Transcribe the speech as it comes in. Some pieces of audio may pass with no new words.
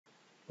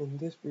In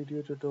this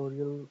video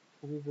tutorial,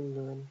 we will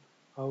learn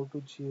how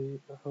to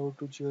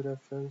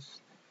georeference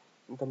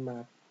the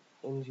map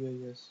in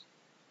GIS.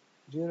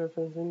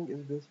 Georeferencing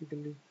is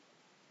basically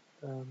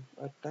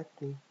a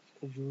technique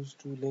used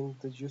to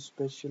link the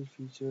geospatial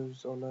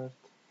features on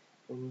Earth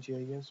in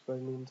GIS by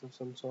means of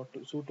some sort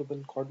of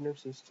suitable coordinate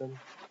system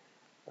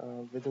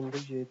within the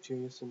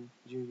GIS and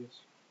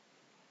GIS.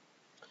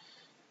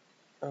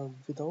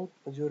 Without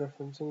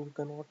georeferencing, you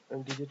cannot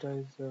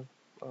digitize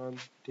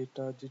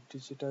data,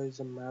 digitize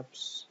the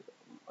maps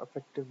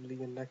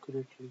effectively and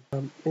accurately.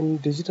 In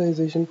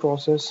digitization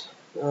process,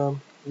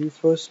 we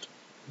first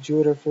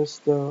georeference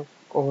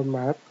our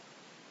map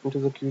into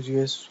the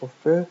QGIS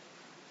software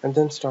and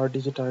then start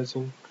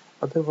digitizing.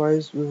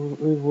 Otherwise, we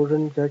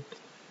wouldn't get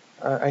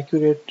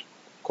accurate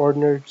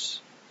coordinates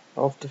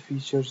of the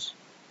features.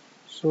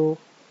 So,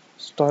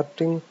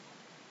 starting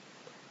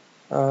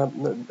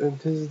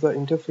this is the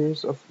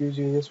interface of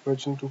QGIS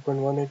version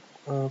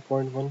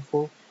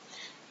 2.18.14.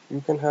 You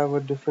can have a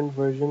different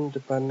version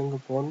depending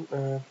upon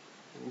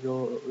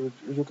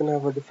you can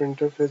have a different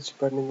interface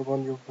depending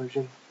upon your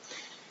version.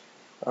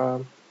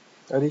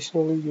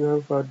 Additionally,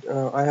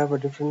 I have a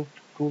different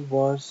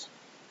toolbars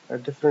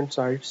at different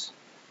sites.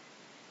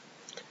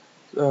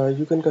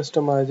 You can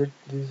customize it.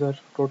 These are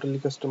totally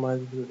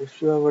customizable. If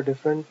you have a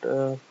different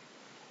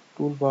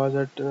toolbars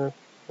at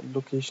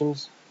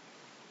locations,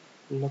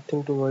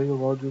 nothing to worry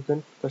about. You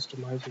can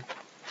customize it.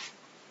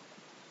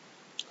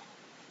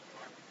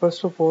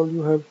 First of all,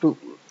 you have to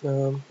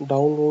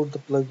download the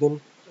plugin.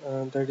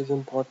 That is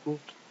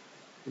important.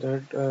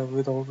 That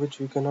without which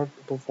we cannot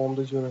perform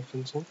the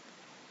georeferencing.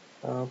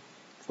 Uh,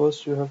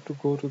 First, you have to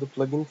go to the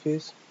plugin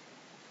phase,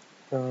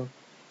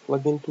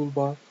 plugin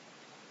toolbar.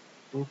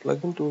 In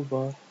plugin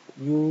toolbar,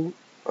 you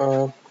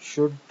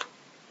should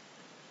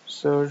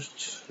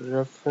search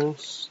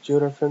reference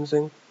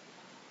georeferencing.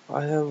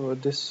 I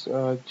have this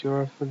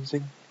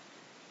georeferencing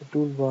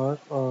toolbar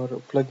or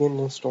plugin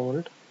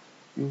installed.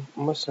 You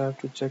must have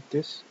to check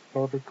this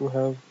in order to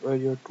have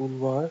your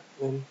toolbar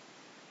in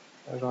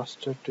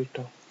raster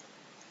data.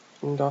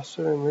 In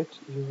raster image,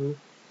 you will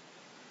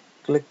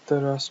click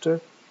the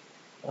raster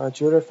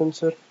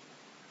georeferencer.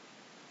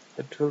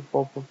 It will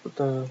pop up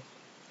the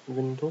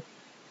window.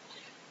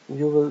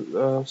 You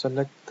will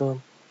select the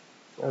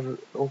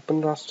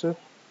open raster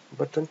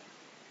button.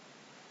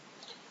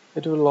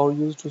 It will allow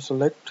you to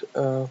select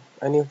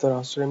any of the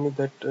raster image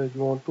that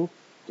you want to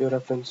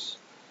georeference.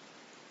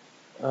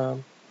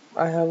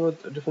 I have a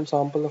different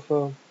sample of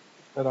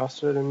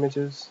raster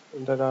images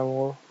that I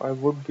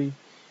would be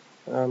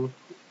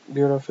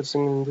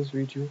georeferencing in this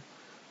video.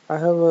 I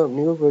have a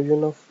newer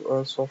version of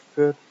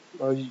software,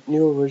 a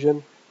newer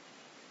version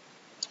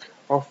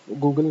of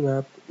Google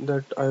Map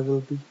that I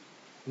will be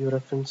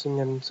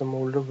georeferencing, and some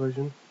older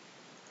version.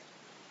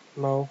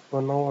 For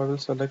now, I will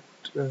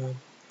select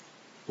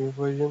new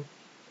version.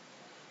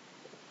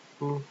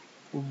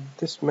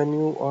 This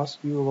menu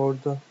asks you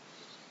about the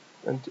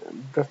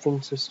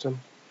reference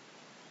system.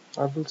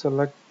 I will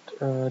select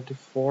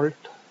default,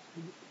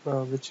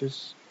 which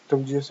is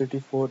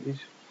WGS84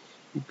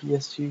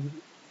 EPSG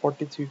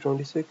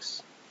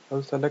 4326. I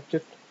will select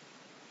it.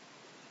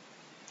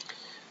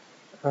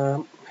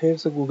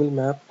 Here's a Google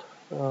map.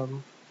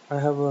 I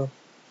have a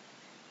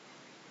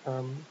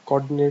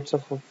coordinates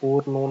of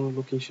 4 known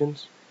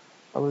locations.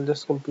 I will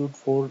just compute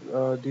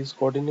these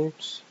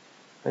coordinates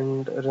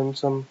and run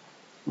some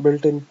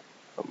built-in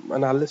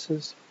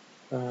analysis.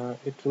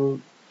 It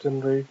will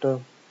generate a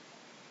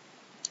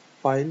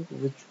file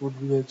which would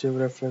be a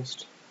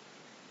georeferenced.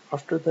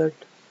 After that,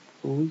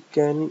 we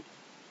can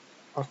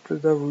get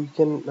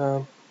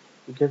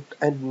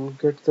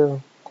the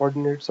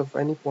coordinates of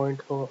any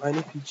point or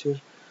any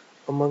feature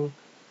among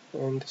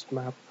in this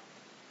map.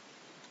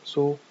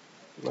 So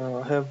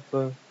I have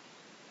the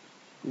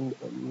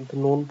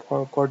known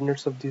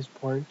coordinates of these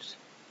points.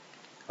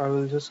 I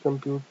will just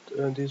compute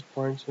these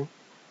points in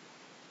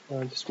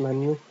this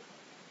menu.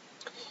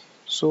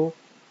 So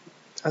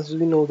as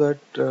we know that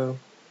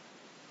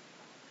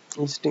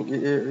easting,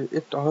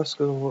 it asks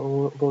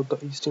about the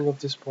easting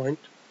of this point.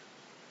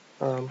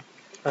 I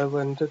will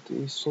enter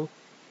the easting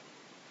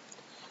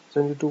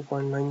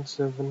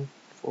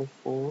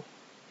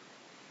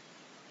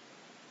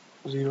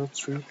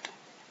 72.974403.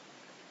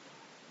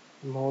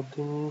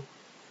 Northern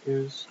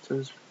is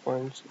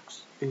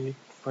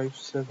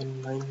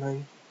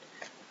 3.685799.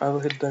 I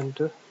will hit the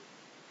enter.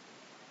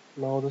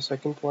 Now the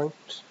second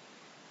point.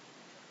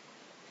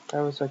 I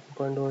have a second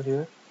point over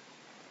here.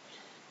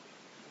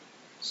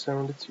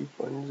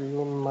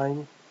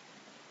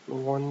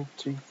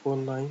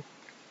 73.091349.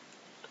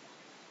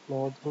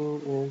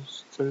 Northern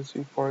is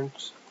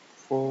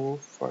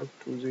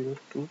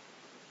 33.45202.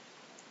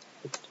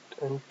 Hit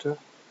enter.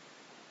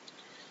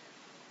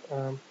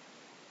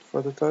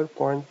 For the third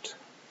point,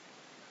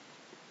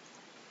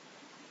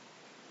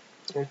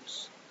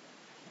 it's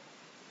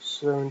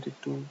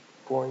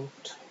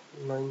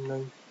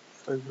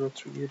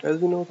 72.995038. As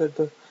we know that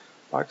the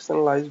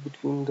Pakistan lies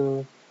between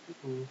the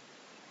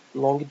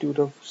longitude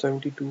of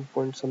 72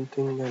 point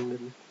something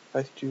and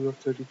latitude of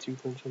 33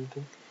 point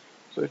something.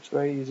 So it's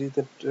very easy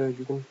that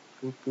you can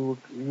compute.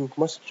 You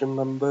must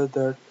remember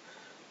that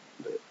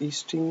the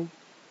easting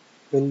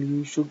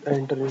value should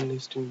enter in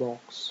easting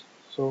box.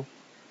 So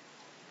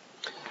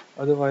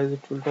otherwise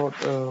it will not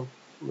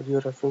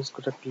reference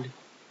correctly.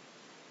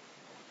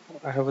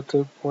 I have a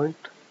third point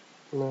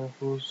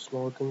whose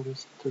northern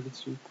is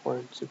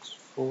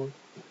 33.6423.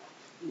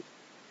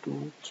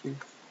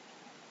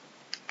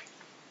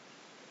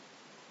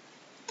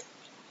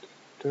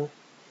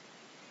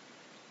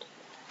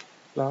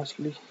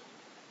 Lastly,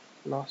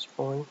 last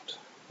point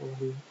over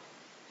here,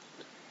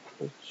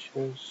 which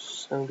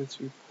is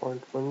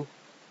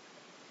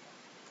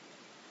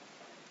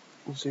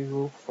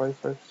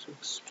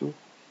 73.105562,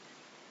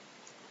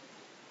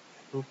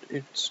 and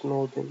its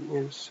northern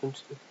is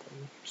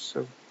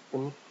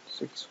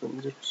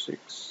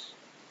 73.76106.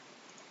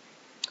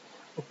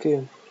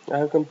 Okay, I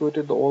have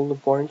computed all the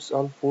points,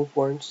 all 4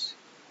 points.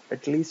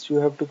 At least you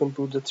have to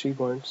compute the 3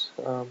 points.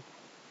 For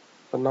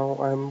now,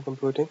 I am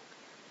computing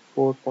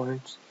 4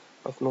 points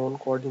of known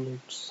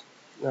coordinates.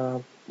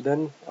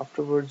 Then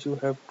afterwards, you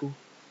have to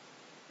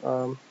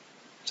um,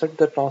 set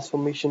the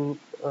transformation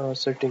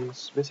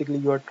settings. Basically,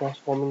 you are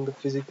transforming the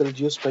physical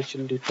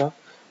geospatial data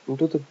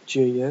into the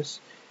GIS,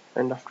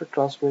 and after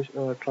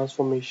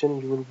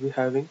transformation, you will be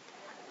having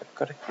the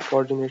correct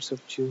coordinates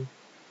of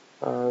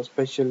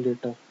geospatial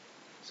data.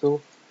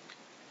 So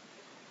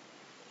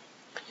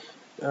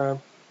uh,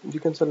 you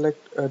can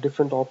select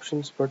different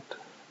options, but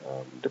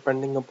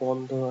depending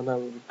upon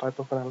the type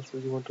of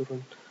analysis you want to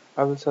run,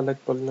 I will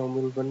select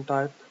polynomial one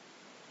type,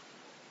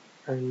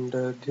 and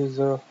this is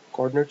a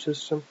coordinate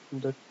system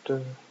that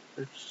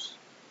it's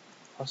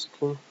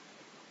asking.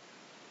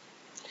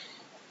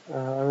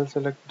 I will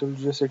select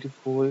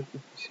WGS84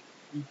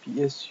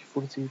 EPSG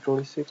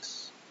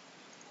 4326.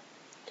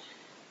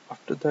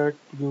 After that,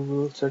 you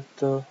will set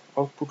the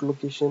output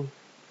location.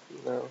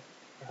 Now,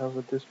 I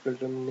have this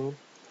built-in name,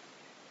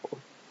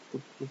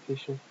 output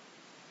location.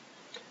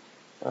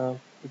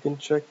 You can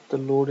check the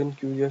load in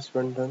QGIS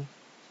when done.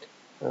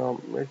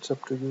 It's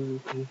up to you. You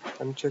can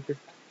uncheck it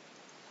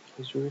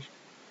as you wish.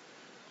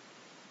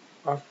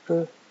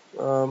 After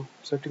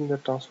setting the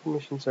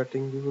transformation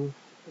setting, you will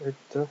hit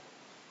the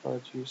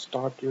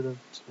start your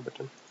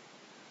button.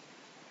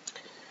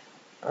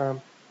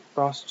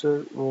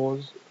 Raster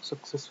was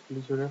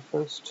successfully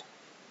referenced,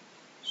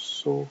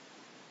 so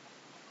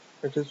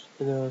it is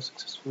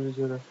successfully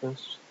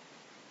referenced.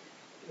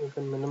 You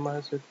can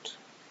minimize it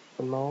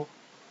for now.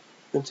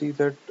 You can see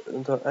that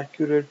the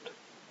accurate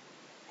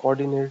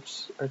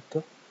coordinates at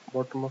the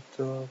bottom of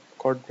the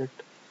coordinate.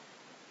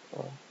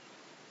 Uh,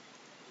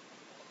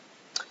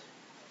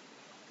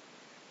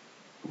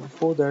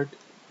 Before that,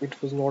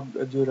 it was not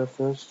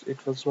geo-referenced.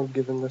 It was not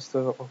giving us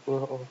the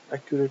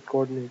accurate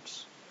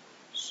coordinates.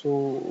 So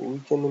we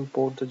can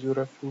import the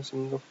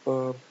geo-referencing of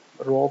a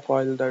raw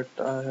file that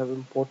I have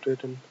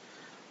imported, and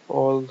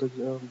all the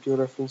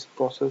geo-referencing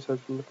process has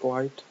been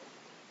applied.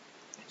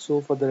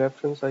 So for the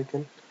reference, I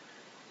can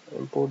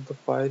import the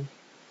file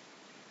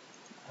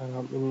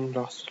in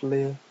raster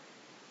layer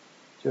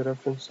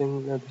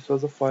geo-referencing. This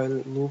was a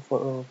file, new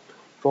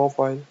raw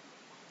file.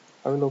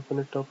 I will open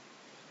it up.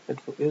 It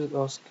is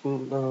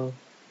asking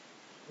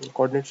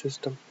coordinate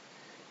system.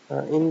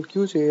 In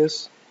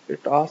QGIS,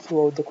 it asks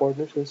about the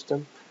coordinate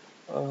system.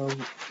 Um,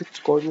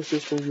 which coordinate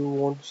system you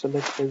want to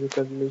select for your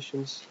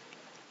calculations.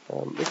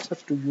 It's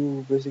up to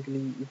you.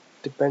 Basically, it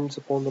depends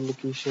upon the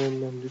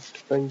location, and it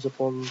depends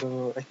upon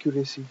the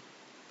accuracy.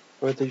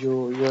 Whether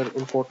you are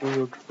importing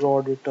your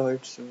raw data,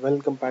 it's well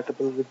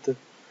compatible with the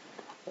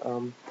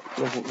um,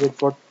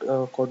 with what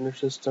coordinate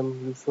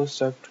system. You first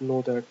have to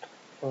know that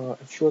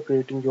if you are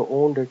creating your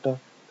own data,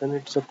 then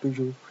it's up to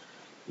you.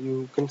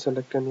 You can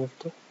select any of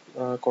the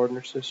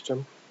coordinate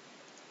system.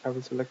 I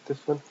will select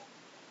this one.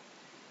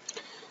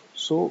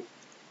 So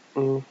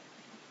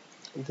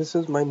this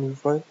is my new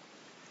file.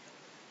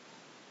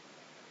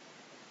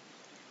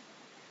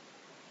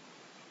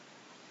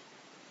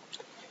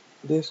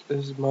 This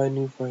is my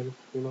new file.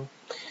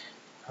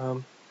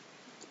 Um,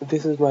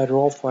 this is my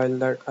raw file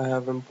that I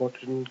have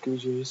imported in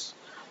QGIS.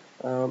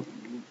 To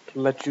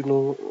let you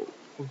know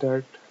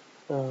that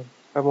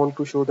I want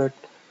to show that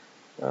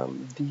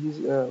these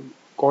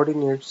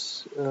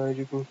coordinates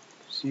you can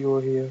see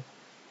over here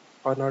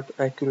are not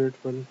accurate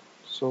one.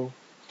 So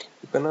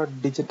you cannot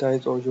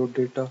digitize all your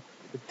data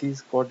with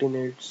these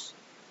coordinates.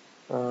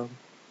 Um,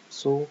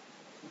 so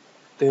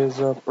there's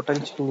a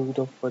potential need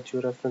of what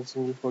you're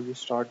referencing before you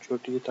start your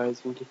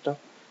digitizing data.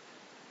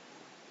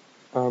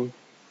 Um,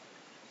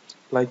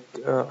 like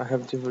I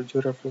have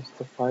geo-referenced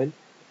the file.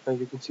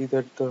 You can see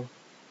that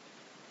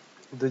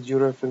the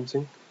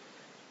geo-referencing.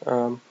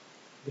 Um,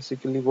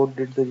 basically, what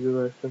did the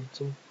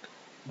geo-referencing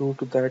do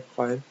to that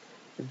file?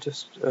 It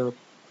just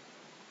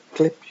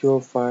clip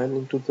your file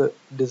into the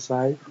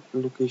desired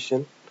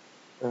location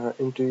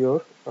into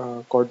your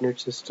coordinate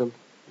system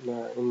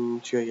in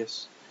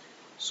GIS.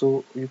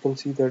 So you can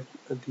see that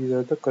these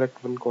are the correct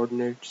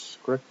coordinates.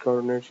 Correct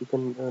coordinates. You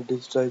can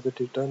digitize the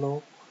data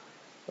now.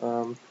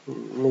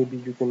 Maybe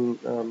you can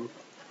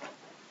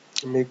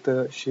make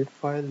the shape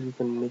file. You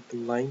can make the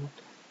line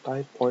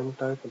type, point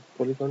type, and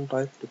polygon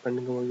type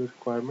depending on your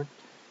requirement.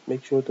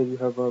 Make sure that you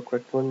have a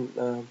correct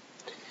one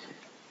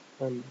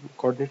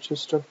coordinate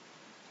system.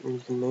 You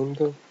can name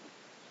them.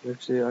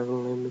 Let's say I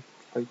will name it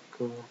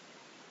like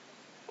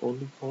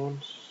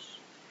polygons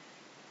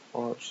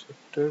or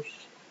sectors.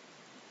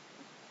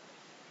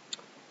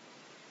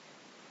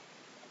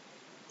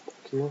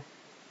 Okay.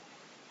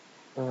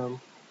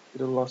 It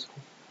will ask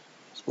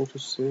me to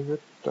save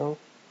it down.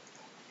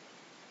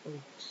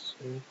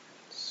 Save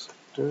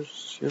sectors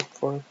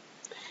shapefile.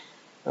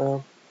 Uh,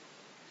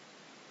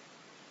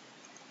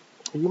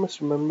 you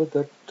must remember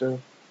that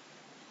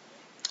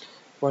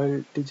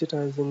while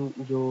digitizing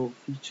your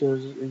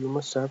features, you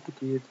must have to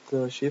create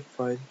the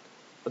shapefile.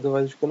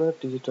 Otherwise, you cannot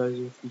digitize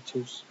your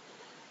features.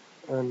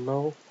 And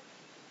now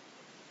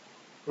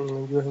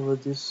you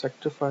have this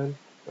sector file.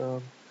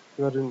 Um,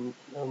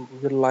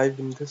 you're live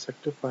in this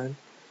sector file,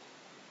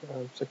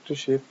 sector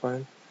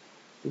shapefile.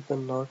 You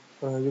can now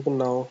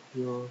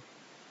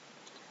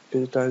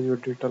digitize your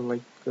data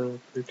like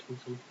creating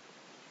some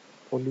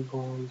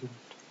polygons and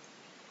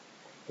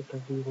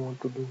whatever you want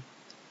to do.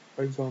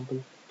 For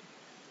example,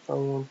 I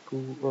want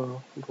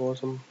to draw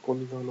some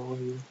polygon over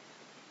here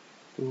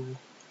to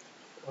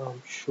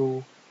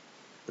show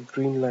a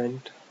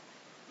Greenland,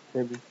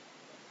 maybe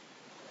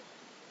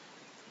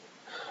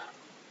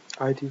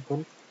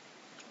ID1.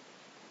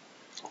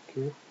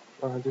 Okay,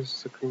 this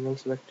is the Greenland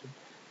selected.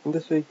 In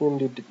this way, you can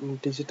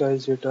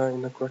digitize data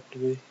in a correct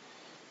way.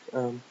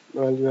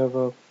 While you have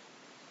a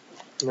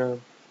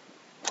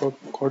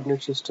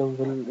coordinate system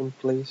well in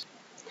place.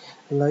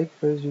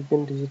 Likewise, you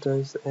can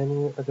digitize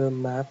any other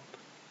map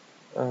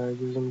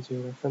using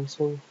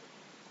geo-referencing.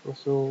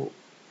 So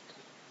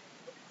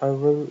I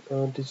will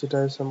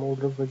digitize some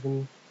older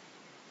version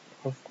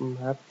of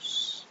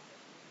maps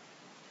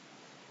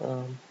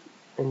um,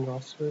 in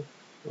raster.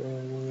 We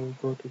will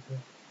go to the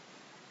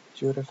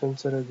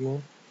geo-referencer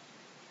again,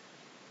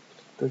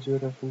 the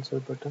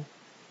geo-referencer button.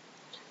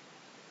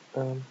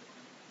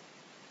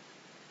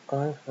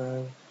 I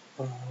have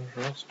a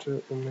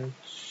raster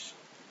image.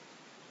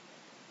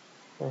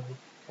 I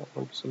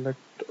want to select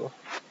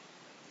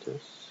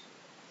this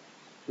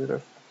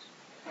geo-reference.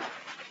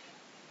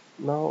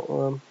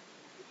 Now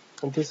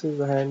this is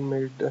a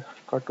handmade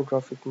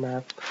cartographic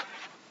map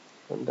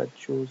and that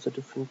shows the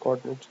different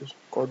coordinates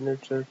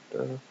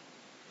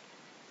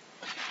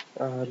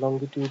at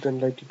longitude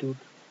and latitude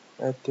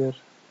at their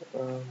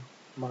uh,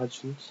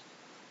 margins.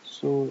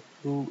 So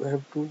you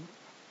have to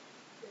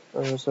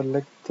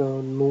select the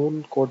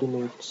known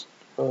coordinates,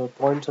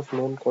 points of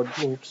known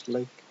coordinates.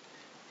 Like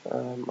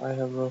I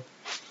have a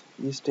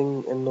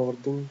easting and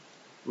northing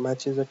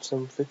matches at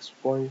some fixed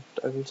point.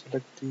 I will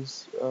select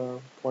these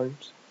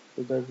points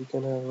so that we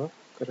can have a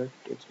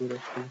correct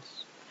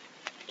georeference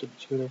to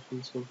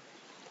georeferencing.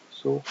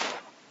 So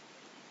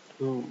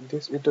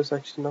this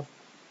intersection of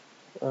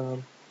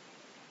um,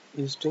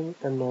 easting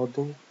and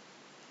northing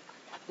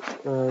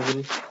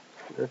will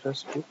let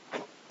us to.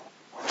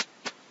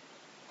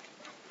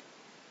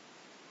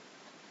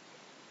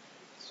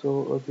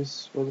 So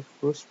this was the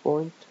first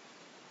point.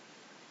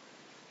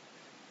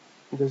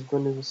 This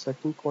one is the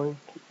second point.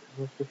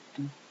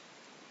 50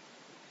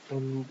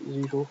 and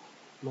 0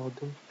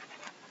 northern.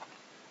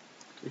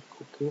 Click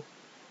OK.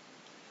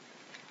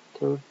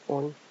 Third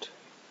point,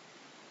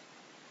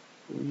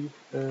 we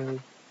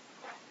have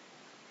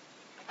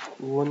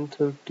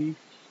 130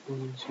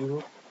 and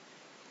 0.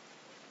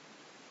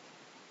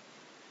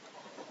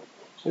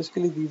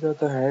 Basically, these are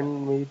the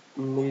handmade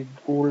made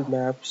old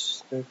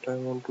maps that I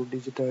want to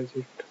digitize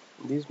it.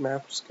 These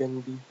maps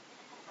can be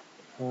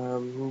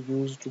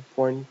used to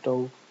point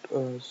out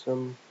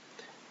some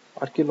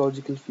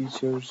archeological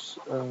features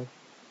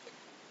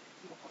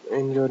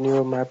in your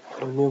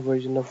new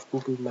version of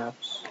Google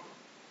Maps.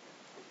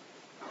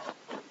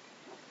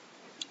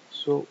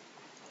 So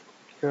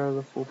here are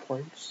the 4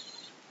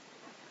 points.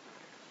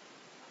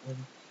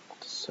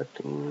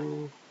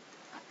 Setting,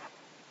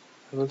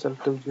 I will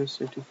select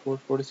WGS 84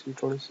 43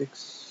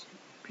 26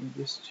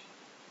 PSG.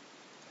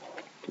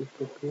 Click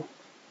OK.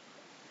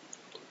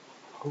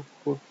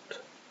 Output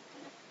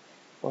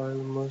file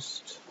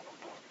must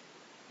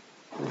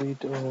be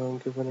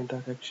given a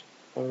direction.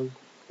 I will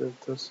give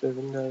the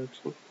saving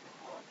direction.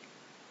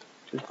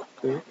 Click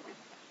OK.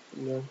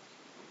 Then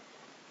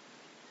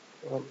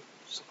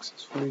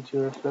successfully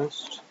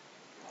georeferenced.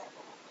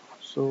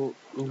 So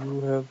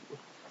you have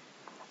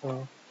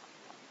a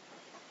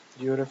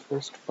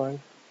georeferenced file.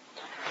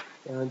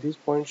 These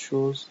points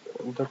shows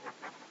the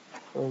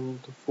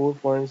 4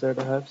 points that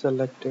I have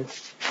selected.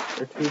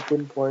 It will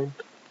pinpoint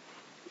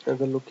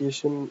the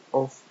location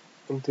of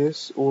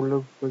this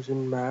older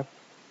version map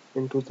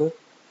into the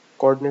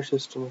coordinate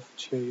system of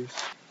GIS.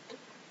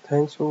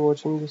 Thanks for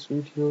watching this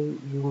video.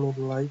 You may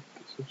like,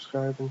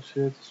 subscribe and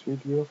share this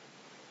video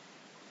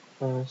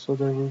so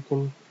that we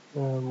can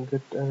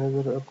get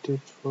another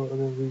update for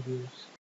other videos.